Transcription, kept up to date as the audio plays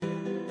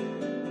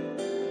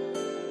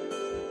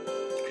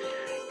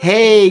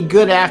Hey,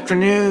 good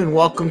afternoon.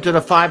 Welcome to the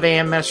 5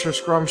 a.m. Master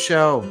Scrum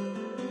Show.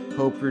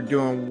 Hope you're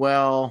doing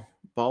well.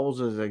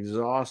 Bubbles is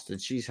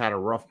exhausted. She's had a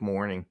rough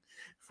morning.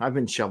 I've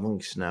been shoveling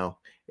snow.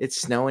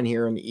 It's snowing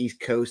here on the East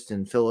Coast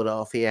in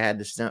Philadelphia. I had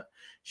to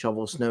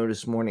shovel snow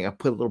this morning. I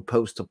put a little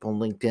post up on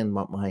LinkedIn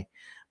about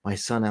my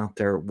son out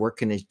there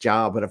working his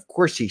job, but of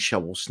course he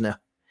shovels snow,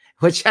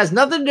 which has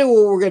nothing to do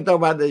with what we're going to talk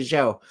about in this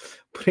show.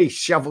 But he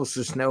shovels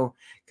the snow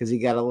because he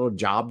got a little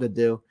job to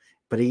do.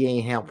 But he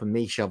ain't helping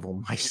me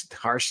shovel my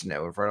star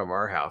snow in front of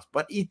our house.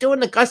 But he's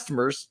doing the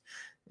customers.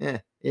 Yeah,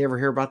 you ever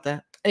hear about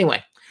that?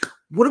 Anyway,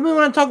 what do we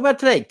want to talk about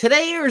today?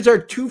 Today is our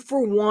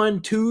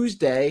 2-for-1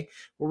 Tuesday,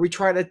 where we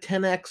try to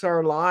 10x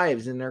our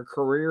lives and our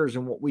careers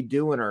and what we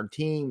do in our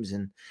teams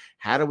and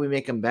how do we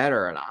make them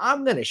better. And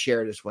I'm going to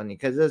share this one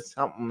because it's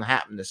something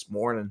happened this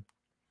morning.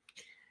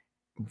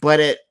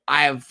 But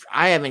I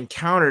have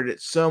encountered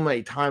it so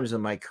many times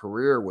in my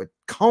career with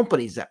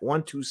companies that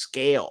want to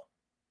scale.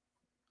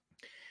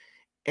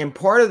 And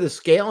part of the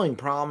scaling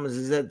problems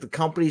is that the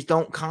companies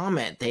don't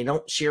comment. They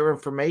don't share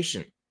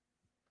information.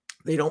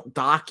 They don't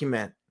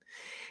document.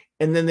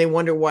 And then they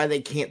wonder why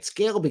they can't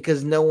scale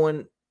because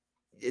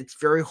it's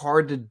very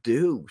hard to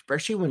do,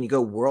 especially when you go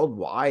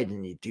worldwide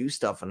and you do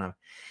stuff.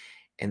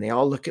 And they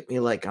all look at me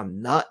like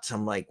I'm nuts.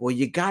 I'm like, well,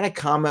 you got to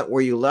comment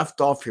where you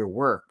left off your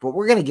work. But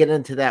we're going to get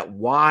into that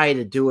why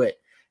to do it.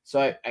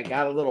 So I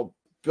got a little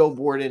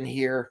billboard in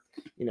here,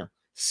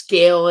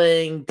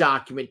 scaling,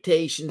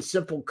 documentation,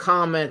 simple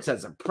comments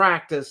as a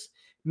practice,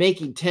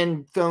 making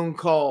 10 phone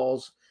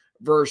calls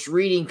versus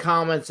reading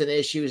comments and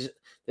issues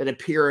that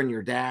appear in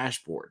your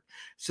dashboard.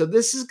 So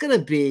this is going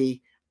to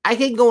be, I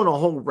can go on a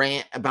whole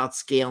rant about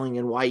scaling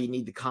and why you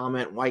need to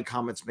comment, why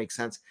comments make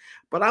sense,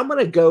 but I'm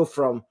going to go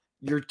from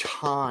your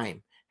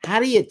time.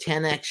 How do you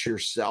 10x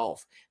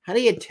yourself? How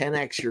do you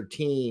 10x your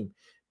team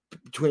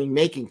between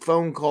making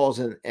phone calls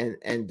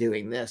and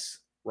doing this,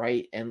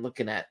 right? And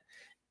looking at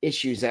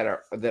issues that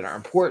are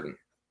important.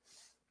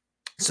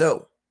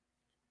 So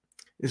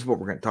this is what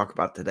we're going to talk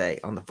about today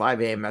on the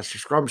 5 a.m. Master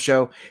Scrum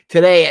Show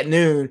today at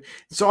noon.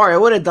 Sorry, I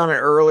would have done it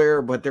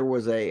earlier, but there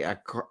was a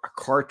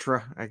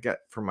Kartra I got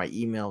from my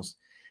emails.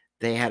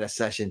 They had a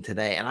session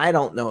today, and I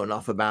don't know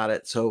enough about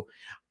it. So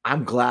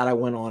I'm glad I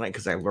went on it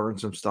because I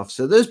learned some stuff.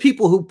 So those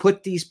people who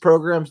put these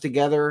programs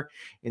together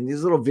and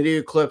these little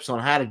video clips on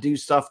how to do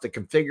stuff to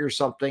configure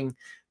something.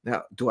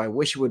 Now, do I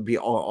wish it would be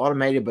all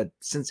automated? But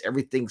since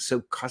everything's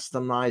so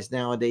customized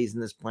nowadays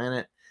in this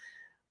planet,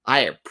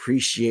 I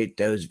appreciate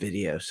those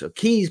videos. So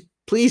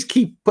please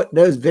keep putting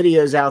those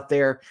videos out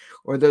there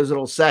or those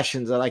little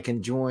sessions that I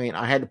can join.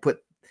 I had to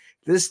put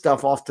this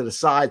stuff off to the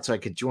side so I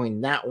could join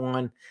that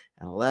one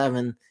at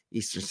 11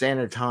 Eastern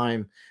Standard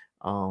Time.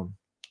 And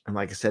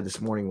like I said,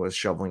 this morning was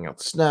shoveling out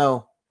the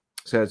snow.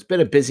 So it's been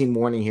a busy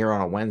morning here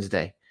on a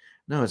Wednesday.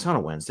 No, it's not a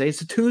Wednesday. It's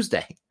a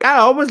Tuesday. God, I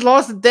almost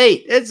lost the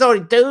date. It's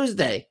only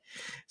Tuesday.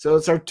 So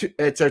it's our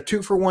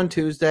 2-for-1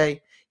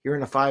 Tuesday here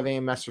in the 5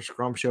 a.m. Master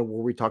Scrum Show,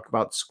 where we talk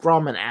about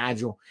Scrum and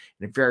Agile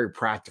in a very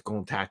practical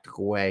and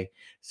tactical way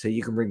so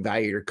you can bring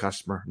value to your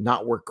customer,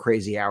 not work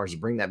crazy hours to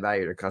bring that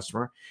value to your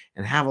customer,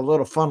 and have a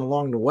little fun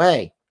along the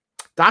way.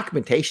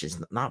 Documentation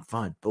is not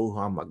fun. Boo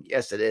humbug.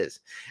 Yes, it is.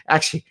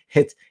 Actually,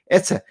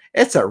 it's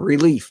a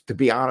relief, to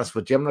be honest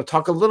with you. I'm going to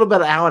talk a little bit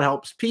about how it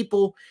helps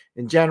people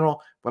in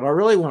general, but I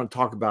really want to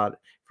talk about it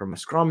from a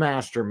Scrum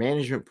Master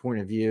management point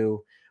of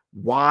view,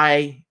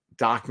 why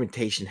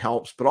documentation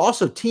helps, but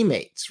also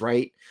teammates,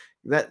 right?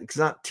 That's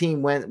not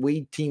Team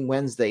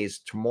Wednesdays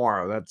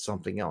tomorrow. That's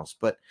something else.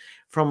 But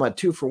from a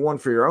 2-for-1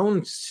 for your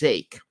own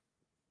sake.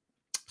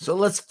 So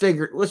let's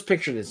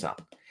picture this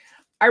up.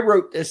 I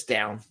wrote this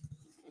down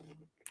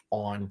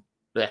on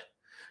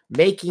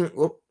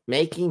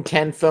making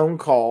 10 phone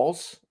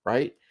calls,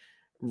 right?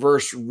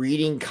 Versus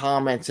reading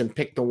comments and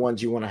pick the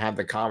ones you want to have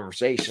the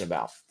conversation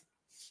about.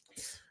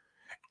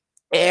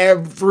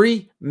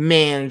 Every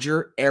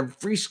manager,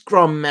 every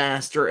scrum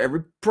master,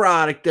 every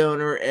product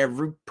owner,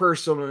 every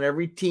person on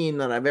every team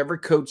that I've ever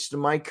coached in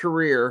my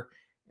career,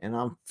 and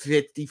I'm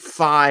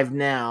 55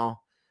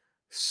 now.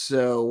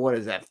 So what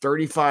is that?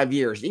 35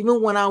 years.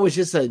 Even when I was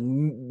just a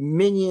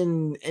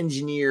minion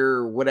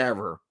engineer,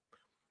 whatever,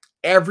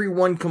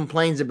 everyone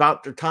complains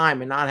about their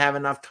time and not have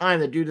enough time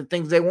to do the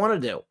things they want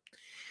to do.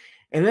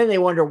 And then they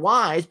wonder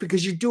why. It's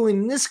because you're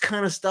doing this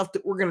kind of stuff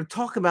that we're going to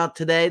talk about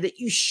today that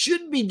you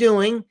should be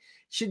doing,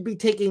 should be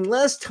taking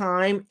less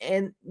time,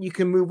 and you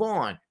can move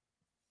on.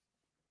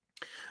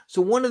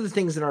 So one of the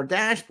things in our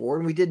dashboard,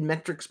 and we did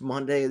Metrics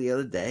Monday the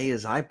other day,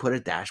 is I put a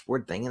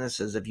dashboard thing and it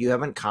says if you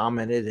haven't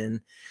commented in,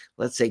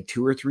 let's say,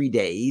 2 or 3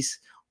 days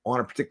on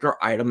a particular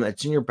item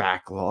that's in your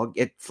backlog,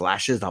 it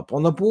flashes up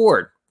on the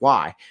board.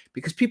 Why?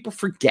 Because people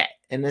forget,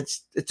 and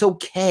it's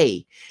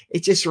okay.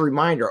 It's just a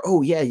reminder.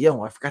 Oh yeah,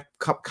 I forgot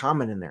to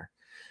comment in there.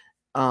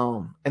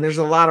 And there's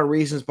a lot of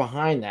reasons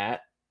behind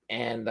that,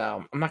 and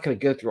I'm not going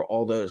to go through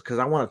all those because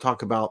I want to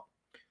talk about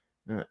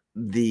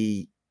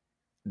the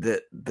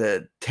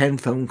 10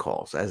 phone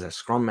calls as a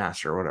scrum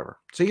master or whatever.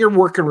 So you're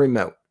working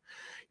remote.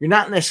 You're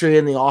not necessarily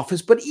in the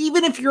office, but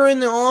even if you're in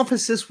the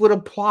office, this would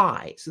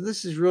apply. So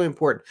this is really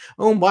important.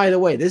 Oh, and by the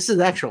way, this is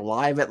actually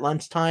live at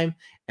lunchtime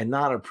and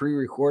not a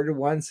pre-recorded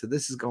one. So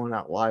this is going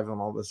out live on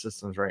all the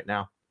systems right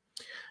now.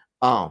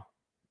 And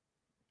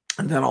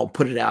then I'll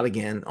put it out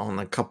again on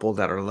a couple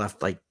that are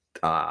left, like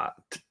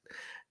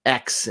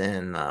X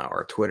and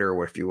or Twitter,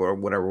 or if you or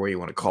whatever way you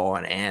want to call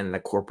it, and the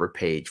corporate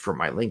page for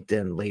my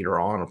LinkedIn later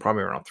on, or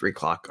probably around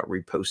 3:00. I'll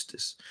repost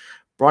this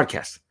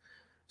broadcast.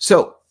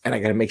 So, and I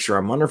got to make sure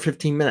I'm under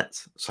 15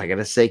 minutes. So I got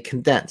to say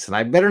condense, and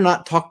I better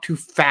not talk too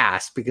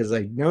fast because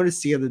I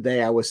noticed the other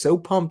day I was so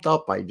pumped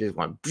up I just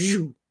went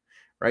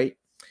right.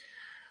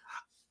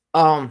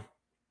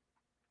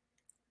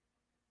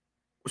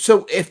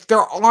 So if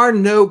there are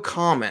no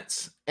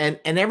comments, and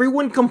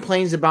everyone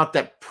complains about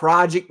that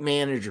project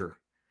manager.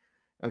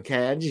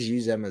 Okay, I just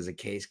use them as a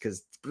case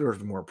because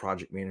there's more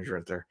project manager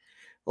out there.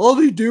 All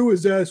they do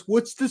is ask,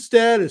 what's the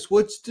status?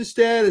 What's the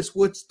status?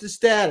 What's the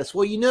status?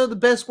 Well, the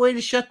best way to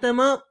shut them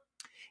up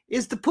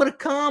is to put a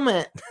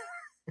comment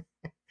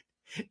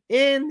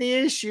in the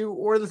issue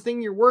or the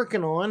thing you're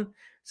working on.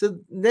 So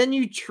then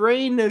you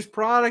train those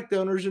product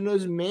owners and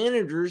those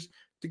managers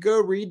to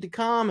go read the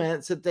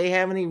comments if they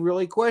have any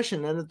really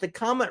question. And if the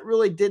comment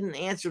really didn't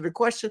answer the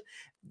question,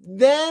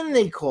 then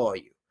they call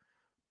you.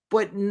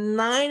 But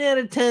 9 out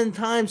of 10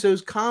 times,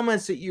 those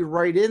comments that you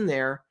write in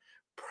there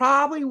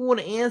probably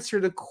won't answer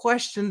the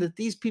question that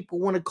these people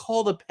want to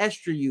call to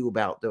pester you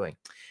about doing.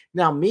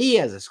 Now, me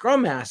as a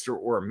Scrum Master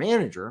or a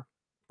manager,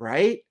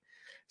 right?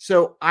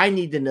 So I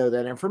need to know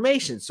that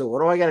information. So what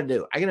do I got to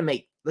do? I got to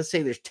make, let's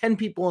say there's 10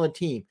 people on the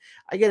team.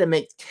 I got to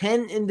make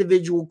 10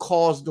 individual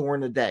calls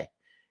during the day.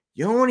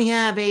 You only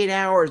have 8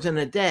 hours in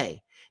a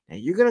day. Now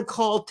you're going to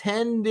call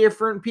 10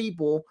 different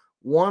people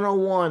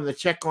one-on-one to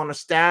check on the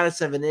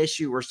status of an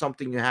issue or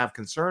something you have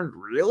concerned.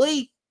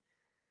 Really?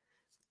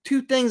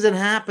 Two things that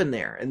happen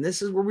there. And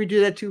this is where we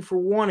do that 2 for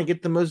 1 and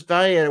get the most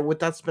value out of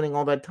without spending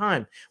all that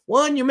time.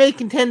 One, you're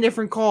making 10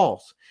 different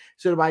calls.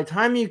 So by the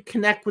time you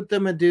connect with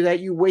them and do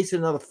that, you waste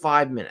another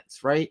 5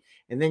 minutes, right?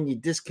 And then you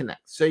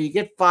disconnect. So you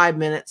get 5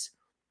 minutes.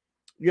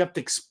 You have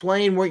to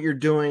explain what you're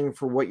doing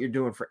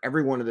for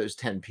every one of those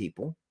 10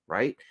 people,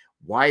 right?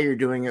 Why you're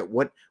doing it,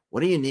 what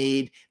do you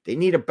need? They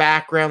need a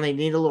background. They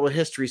need a little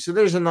history. So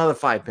there's another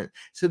 5 minutes.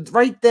 So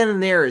right then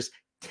and there is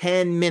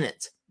 10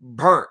 minutes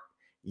burnt.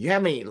 You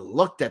haven't even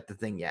looked at the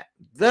thing yet.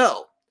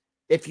 Though,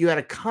 if you had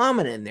a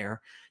comment in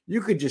there,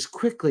 you could just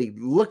quickly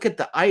look at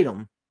the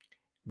item,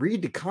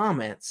 read the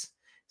comments,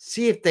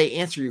 see if they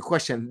answer your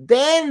question,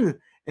 then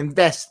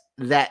invest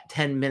that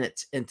 10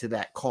 minutes into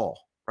that call,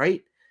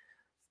 right?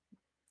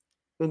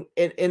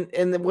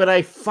 And what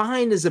I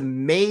find is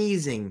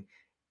amazing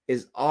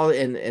is all,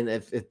 and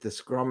if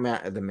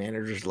the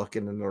manager's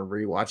looking and they're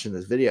rewatching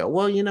this video,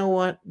 well, you know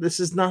what? This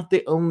is not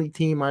the only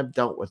team I've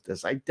dealt with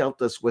this. I dealt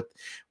this with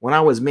when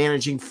I was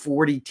managing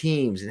 40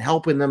 teams and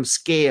helping them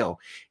scale.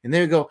 And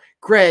they go,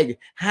 Greg,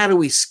 how do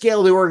we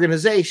scale the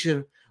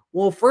organization?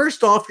 Well,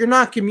 first off, you're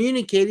not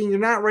communicating. You're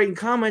not writing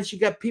comments. You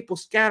got people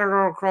scattered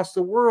all across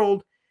the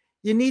world.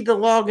 You need to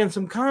log in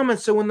some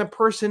comments. So when the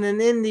person in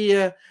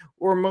India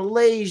or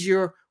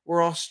Malaysia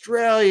or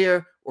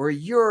Australia or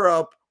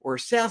Europe or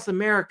South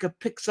America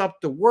picks up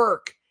the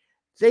work,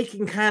 they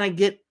can kind of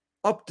get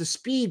up to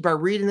speed by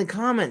reading the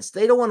comments.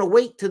 They don't want to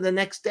wait till the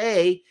next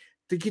day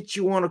to get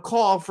you on a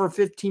call for a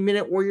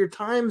 15-minute where your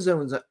time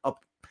zones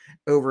up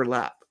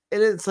overlap.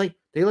 And it's like,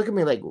 they look at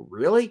me like,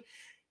 really?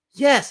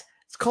 Yes,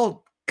 it's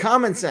called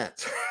common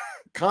sense.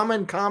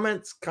 Common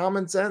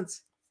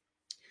sense.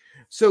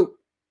 So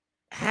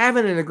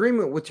having an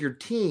agreement with your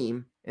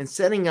team and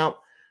setting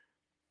up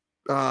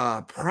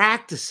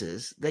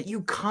practices that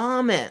you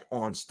comment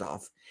on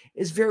stuff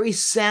is very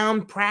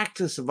sound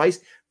practice advice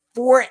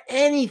for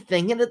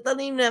anything. And it doesn't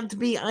even have to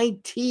be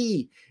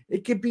IT.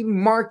 It could be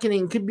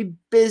marketing, could be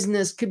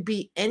business, could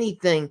be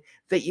anything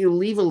that you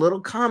leave a little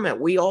comment.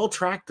 We all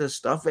track this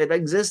stuff. It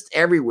exists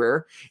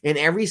everywhere in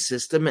every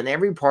system and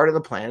every part of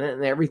the planet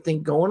and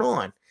everything going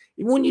on.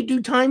 Even when you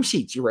do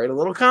timesheets, you write a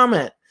little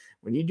comment.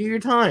 When you do your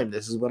time,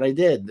 this is what I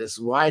did. This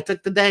is why I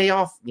took the day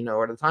off,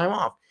 or the time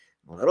off.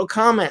 A little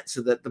comment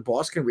so that the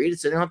boss can read it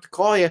so they don't have to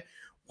call you.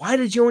 Why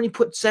did you only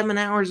put 7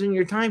 hours in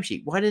your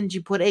timesheet? Why didn't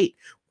you put 8?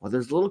 Well,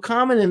 there's a little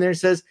comment in there that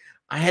says,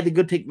 I had to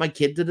go take my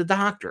kid to the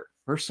doctor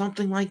or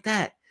something like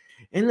that.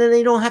 And then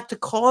they don't have to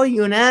call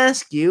you and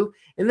ask you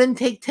and then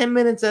take 10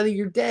 minutes out of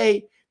your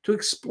day to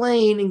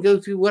explain and go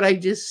through what I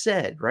just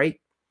said, right?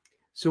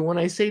 So when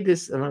I say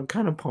this, and I'm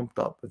kind of pumped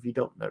up if you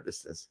don't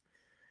notice this,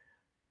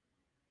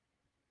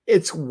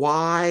 it's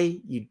why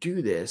you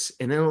do this,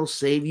 and it'll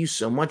save you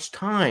so much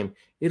time.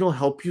 It'll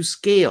help you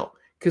scale.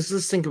 Because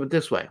let's think of it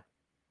this way.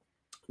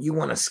 You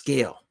want to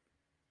scale.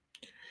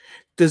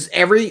 Does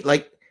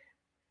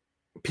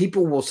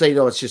people will say,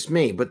 no, it's just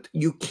me, but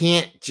you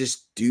can't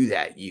just do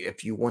that.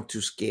 If you want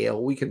to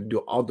scale,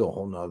 I'll do a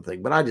whole nother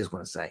thing, but I just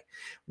want to say,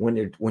 when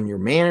your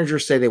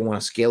managers say they want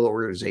to scale the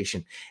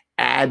organization,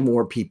 add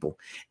more people.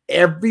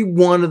 Every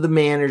one of the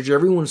managers,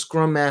 everyone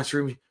Scrum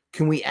Master,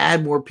 Can we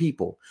add more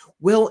people?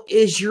 Well,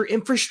 is your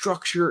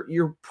infrastructure,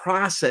 your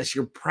process,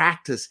 your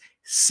practice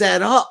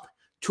set up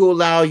to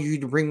allow you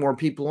to bring more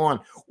people on?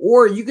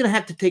 Or are you going to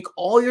have to take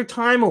all your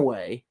time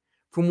away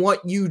from what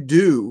you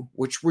do,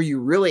 which where you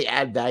really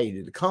add value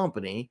to the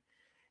company?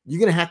 You're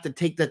going to have to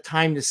take the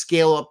time to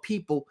scale up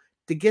people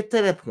to get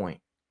to that point.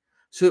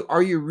 So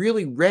are you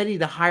really ready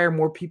to hire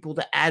more people,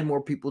 to add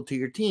more people to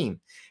your team?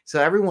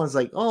 So everyone's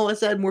like, oh,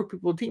 let's add more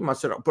people to the team. I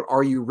said, but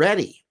are you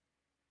ready?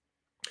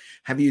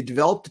 Have you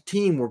developed a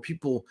team where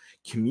people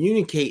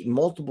communicate in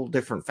multiple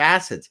different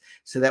facets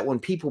so that when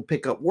people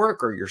pick up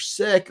work or you're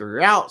sick or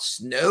you're out,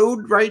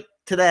 snowed right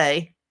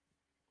today,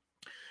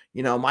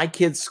 my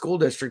kids' school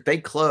district, they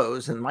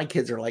close and my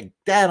kids are like,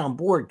 Dad, on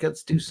board.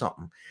 Let's do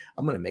something.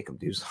 I'm going to make them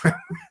do something.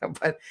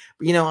 but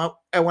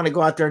I want to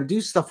go out there and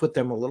do stuff with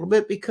them a little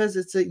bit because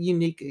it's a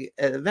unique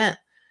event.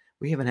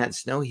 We haven't had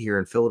snow here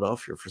in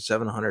Philadelphia for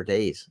 700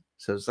 days.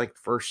 So it's like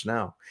the first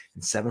snow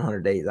in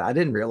 700 days. I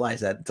didn't realize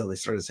that until they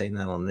started saying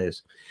that on the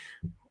news.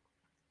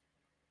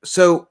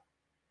 So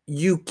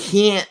you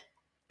can't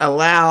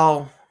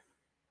allow,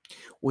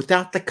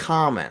 without the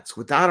comments,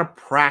 without a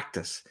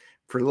practice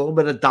for a little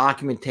bit of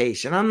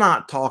documentation. I'm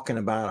not talking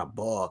about a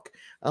book.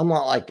 I'm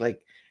not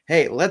like,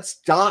 hey, let's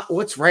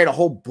write a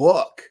whole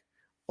book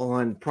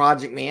on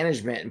project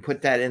management and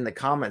put that in the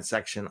comment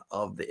section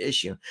of the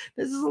issue.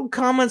 This is little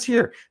comments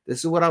here. This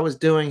is what I was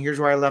doing. Here's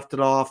where I left it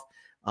off.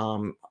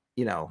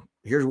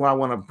 Here's what I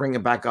want to bring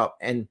it back up.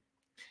 And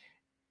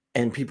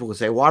people will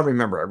say, well, I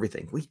remember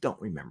everything. We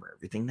don't remember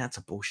everything. That's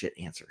a bullshit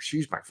answer.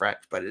 Excuse my French,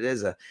 but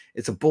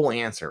it's a bull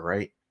answer,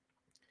 right?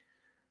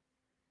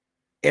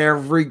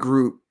 Every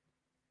group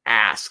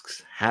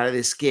asks, how do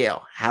they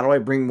scale? How do I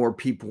bring more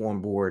people on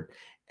board?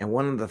 And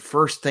one of the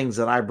first things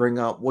that I bring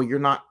up,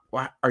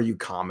 well, are you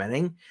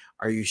commenting?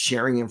 Are you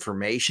sharing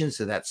information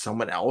so that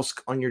someone else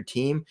on your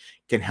team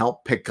can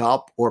help pick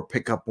up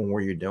on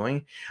what you're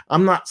doing?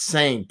 I'm not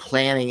saying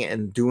planning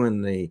and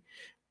doing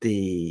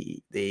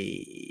the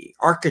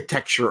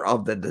architecture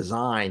of the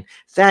design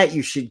that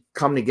you should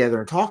come together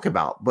and talk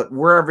about, but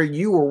wherever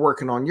you were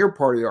working on your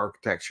part of the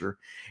architecture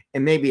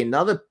and maybe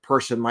another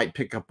person might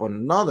pick up on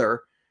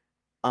another,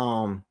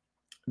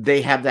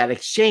 they have that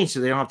exchange so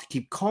they don't have to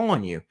keep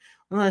calling you.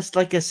 Unless,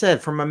 like I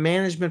said, from a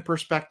management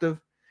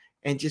perspective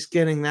and just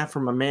getting that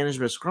from a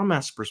management Scrum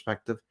Master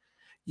perspective,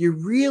 you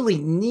really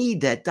need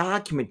that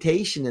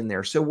documentation in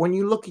there. So when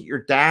you look at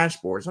your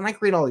dashboards, and I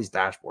create all these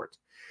dashboards,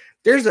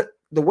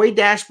 the way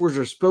dashboards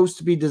are supposed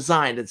to be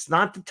designed. It's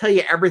not to tell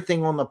you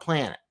everything on the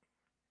planet.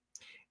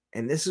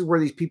 And this is where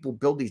these people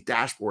build these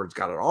dashboards,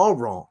 got it all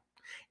wrong.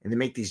 And they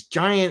make these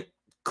giant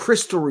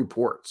crystal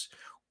reports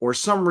or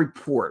some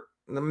report,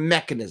 the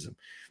mechanism,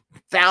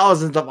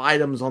 thousands of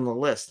items on the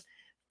list.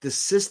 The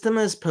system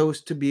is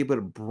supposed to be able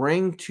to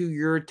bring to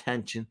your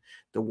attention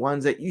the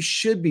ones that you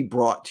should be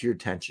brought to your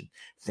attention.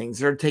 Things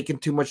that are taking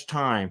too much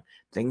time,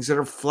 things that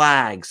are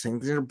flags,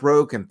 things that are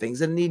broken, things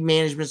that need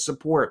management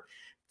support,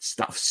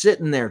 stuff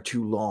sitting there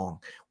too long.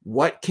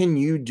 What can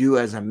you do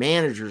as a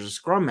manager, as a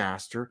Scrum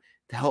Master,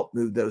 to help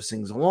move those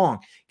things along?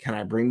 Can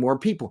I bring more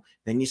people?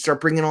 Then you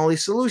start bringing all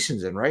these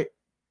solutions in, right?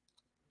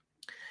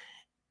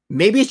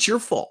 Maybe it's your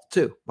fault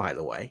too, by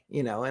the way,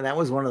 and that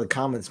was one of the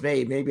comments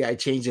made. Maybe I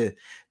changed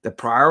the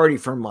priority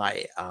from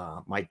my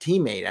my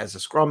teammate as a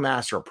Scrum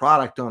Master, a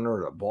product owner,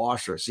 or a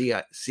boss, or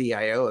a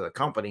CIO of the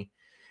company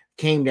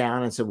came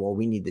down and said, well,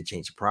 we need to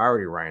change the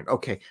priority, Ryan.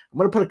 Okay, I'm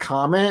going to put a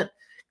comment.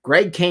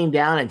 Greg came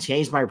down and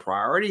changed my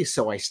priority.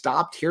 So I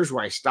stopped. Here's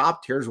where I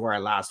stopped. Here's where I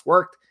last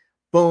worked.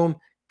 Boom,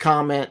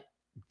 comment,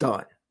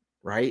 done,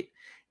 right?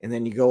 And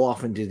then you go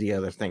off and do the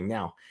other thing.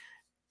 Now,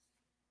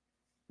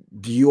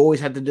 do you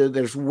always have to do?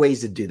 There's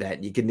ways to do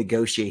that. You can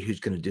negotiate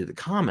who's going to do the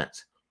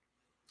comments.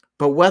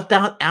 But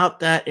without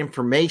that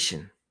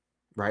information,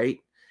 right?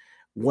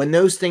 When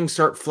those things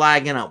start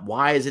flagging up,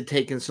 why is it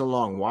taking so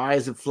long? Why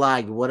is it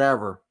flagged?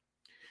 Whatever.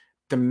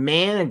 The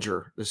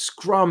manager, the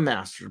Scrum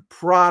Master, the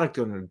product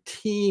owner, the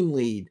team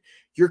lead,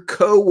 your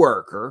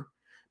coworker,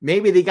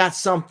 maybe they got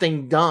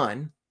something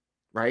done,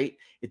 right?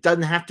 It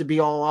doesn't have to be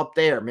all up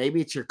there. Maybe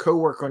it's your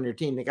coworker on your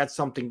team. They got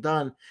something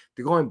done.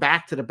 They're going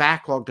back to the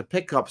backlog to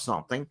pick up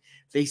something.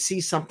 They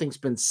see something's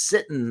been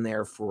sitting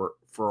there for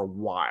a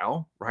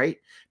while, right?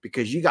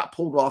 Because you got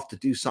pulled off to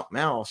do something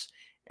else,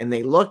 and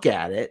they look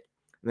at it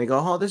and they go,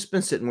 oh, this has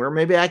been sitting where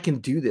maybe I can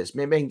do this.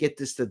 Maybe I can get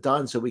this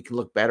done so we can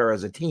look better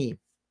as a team,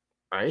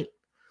 right?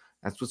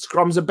 That's what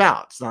Scrum's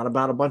about. It's not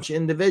about a bunch of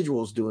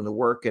individuals doing the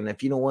work. And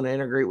if you don't want to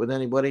integrate with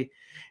anybody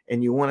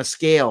and you want to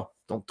scale,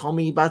 don't tell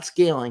me about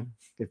scaling.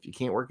 If you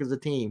can't work as a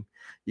team,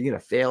 you're going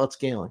to fail at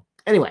scaling.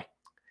 Anyway,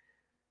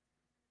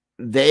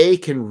 they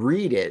can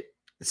read it,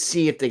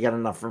 see if they got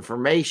enough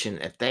information.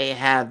 If they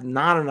have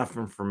not enough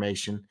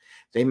information,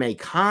 they may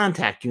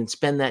contact you and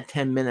spend that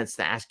 10 minutes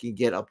to ask you to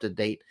get up to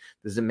date.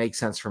 Does it make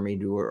sense for me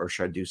to do it, or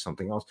should I do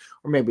something else?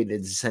 Or maybe they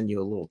just send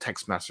you a little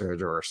text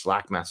message or a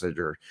Slack message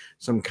or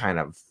some kind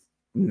of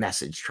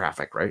message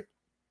traffic, right?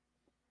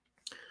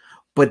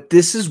 But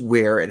this is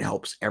where it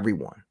helps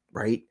everyone,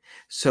 right?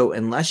 So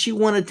unless you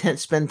want to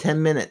spend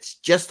 10 minutes,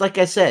 just like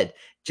I said,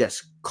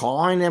 Just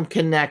calling them,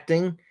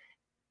 connecting,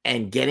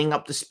 and getting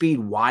up to speed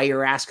while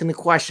you're asking the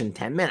question.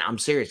 10 minutes. I'm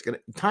serious.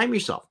 Time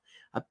yourself.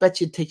 I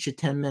bet you it takes you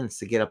 10 minutes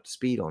to get up to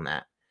speed on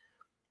that.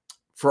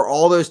 For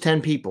all those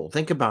 10 people,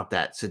 think about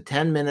that. So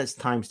 10 minutes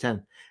times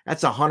 10,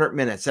 that's 100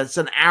 minutes. That's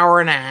an hour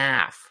and a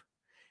half.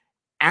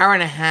 Hour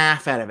and a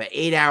half out of an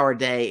 8-hour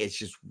day is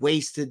just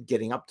wasted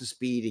getting up to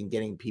speed and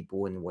getting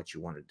people in what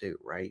you want to do,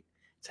 right?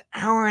 It's an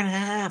hour and a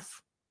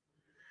half,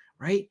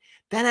 right?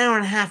 That hour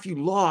and a half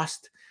you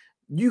lost,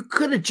 you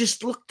could have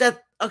just looked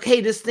at,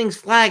 okay, this thing's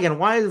flagging.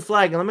 Why is it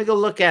flagging? Let me go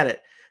look at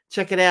it.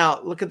 Check it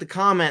out. Look at the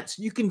comments.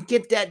 You can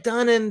get that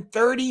done in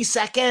 30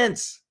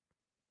 seconds.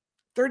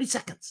 30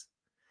 seconds.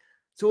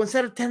 So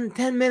instead of 10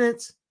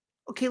 minutes,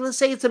 okay, let's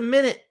say it's a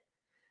minute.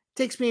 It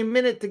takes me a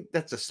minute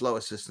that's the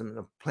slowest system in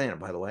the planet,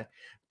 by the way,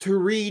 to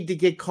read, to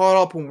get caught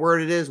up on where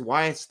it is,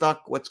 why it's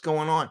stuck, what's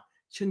going on.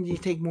 Shouldn't you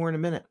take more than a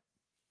minute?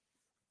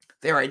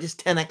 There, I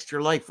just 10x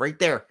your life right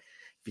there.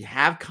 If you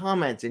have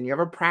comments and you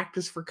ever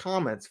practice for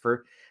comments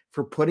for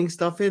putting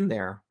stuff in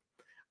there,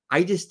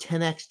 I just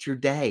 10x your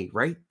day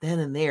right then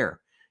and there.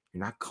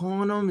 You're not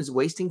calling them, is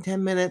wasting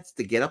 10 minutes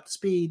to get up to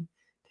speed.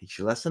 It takes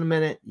you less than a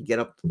minute. You get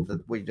up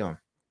to what you're doing.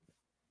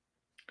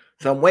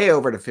 So I'm way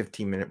over the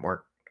 15-minute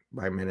mark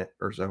by a minute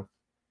or so.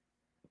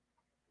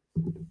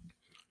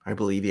 I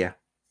believe you.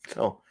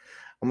 So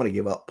I'm going to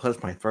give up.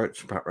 Plus my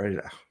throat's about ready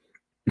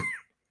to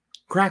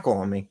crackle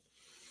on me.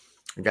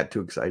 I got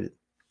too excited.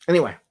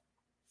 Anyway,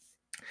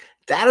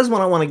 that is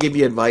what I want to give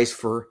you advice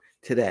for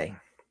today.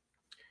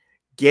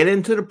 Get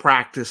into the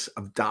practice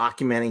of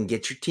documenting.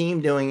 Get your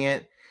team doing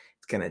it.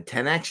 It's going to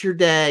 10x your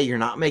day. You're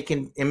not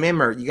making,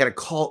 remember, you got to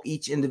call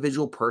each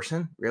individual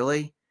person.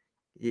 Really?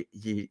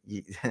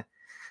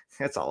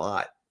 That's a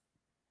lot.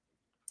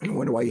 I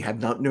wonder why you have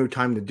no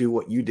time to do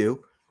what you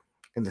do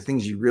and the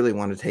things you really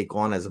want to take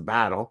on as a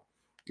battle.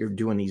 You're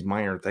doing these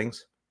minor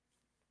things.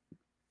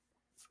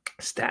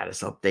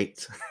 Status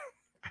updates.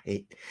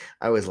 I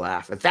always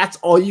laugh. If that's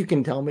all you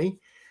can tell me,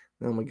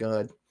 oh my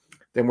God,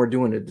 then we're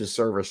doing a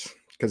disservice,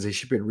 because they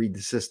should be able to read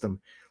the system,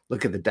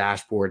 look at the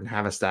dashboard, and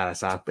have a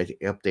status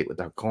update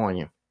without calling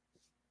you.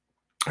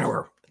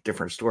 Or a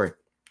different story.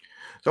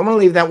 So I'm going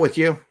to leave that with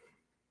you.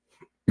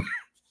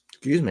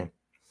 Excuse me.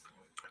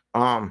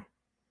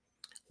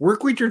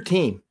 Work with your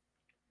team.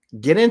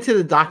 Get into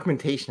the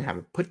documentation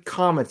habit. Put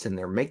comments in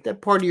there. Make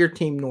that part of your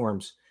team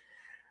norms.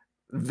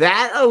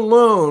 That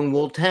alone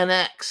will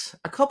 10x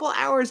a couple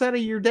hours out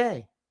of your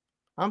day.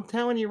 I'm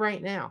telling you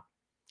right now.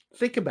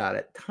 Think about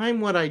it. Time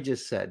what I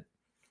just said.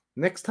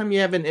 Next time you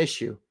have an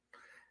issue,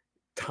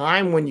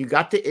 time when you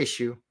got the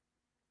issue,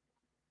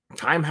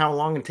 time how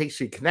long it takes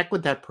you to connect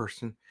with that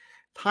person,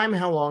 time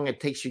how long it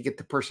takes you to get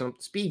the person up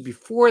to speed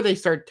before they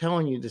start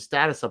telling you the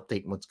status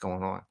update and what's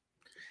going on.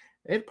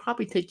 It'd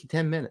probably take you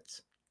 10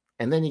 minutes.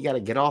 And then you got to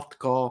get off the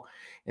call,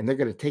 and they're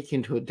going to take you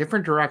into a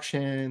different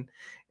direction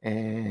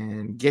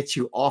and get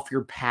you off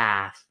your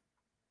path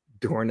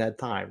during that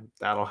time.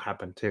 That'll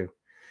happen too.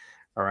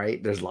 All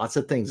right. There's lots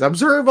of things.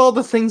 Observe all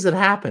the things that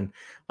happen.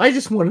 I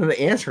just wanted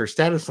to answer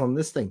status on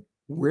this thing.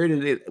 Where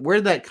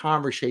did that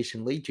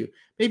conversation lead you?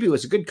 Maybe it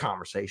was a good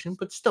conversation,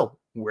 but still,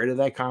 where did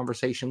that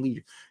conversation lead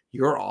you?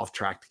 You're off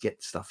track to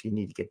get stuff you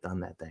need to get done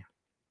that day.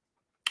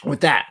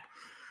 With that,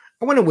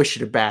 I want to wish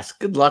you the best.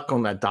 Good luck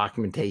on that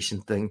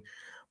documentation thing.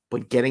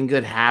 But getting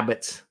good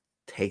habits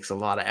takes a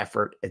lot of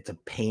effort. It's a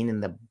pain in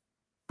the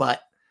butt,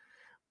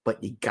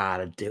 but you got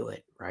to do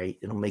it, right?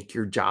 It'll make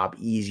your job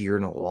easier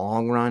in the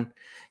long run.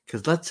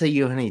 Because let's say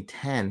you only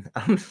 10.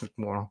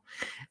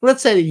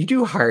 Let's say that you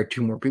do hire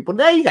 2 more people.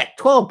 Now you got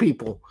 12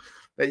 people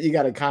that you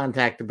got to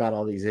contact about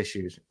all these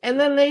issues. And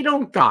then they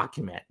don't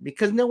document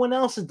because no one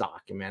else is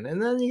documenting.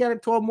 And then you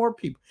got 12 more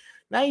people.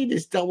 Now you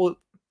just double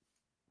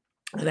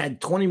and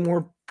add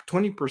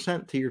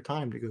 20% to your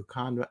time to go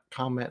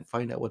comment and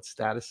find out what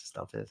status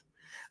stuff is.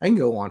 I can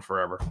go on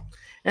forever.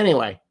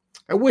 Anyway,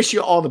 I wish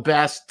you all the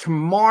best.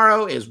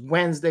 Tomorrow is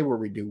Wednesday, where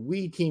we do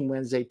We Team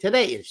Wednesday.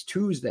 Today is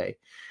Tuesday.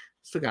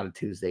 Still got a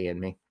Tuesday in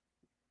me.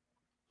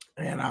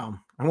 And I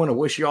want to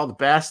wish you all the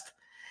best.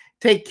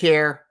 Take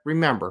care.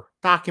 Remember,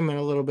 document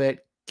a little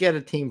bit. Get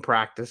a team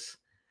practice.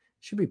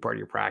 Should be part of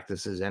your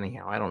practices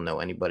anyhow. I don't know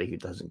anybody who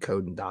doesn't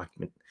code and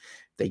document.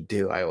 If they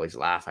do, I always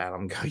laugh at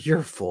them. Go,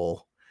 you're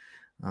full.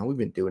 We've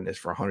been doing this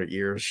for 100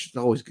 years. It's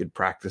always good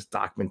practice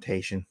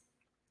documentation.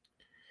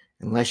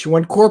 Unless you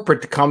want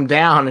corporate to come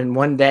down and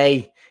one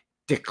day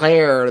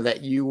declare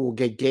that you will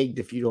get gigged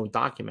if you don't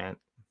document.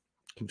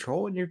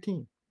 Control in your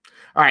team.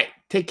 All right.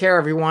 Take care,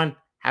 everyone.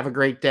 Have a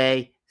great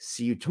day.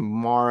 See you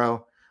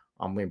tomorrow.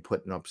 I'm going to be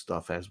putting up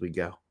stuff as we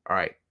go. All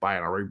right. Bye.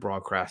 And I'll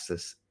rebroadcast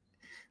this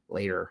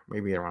later,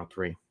 maybe around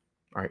 3.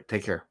 All right.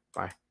 Take care.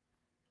 Bye.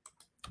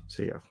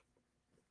 See ya.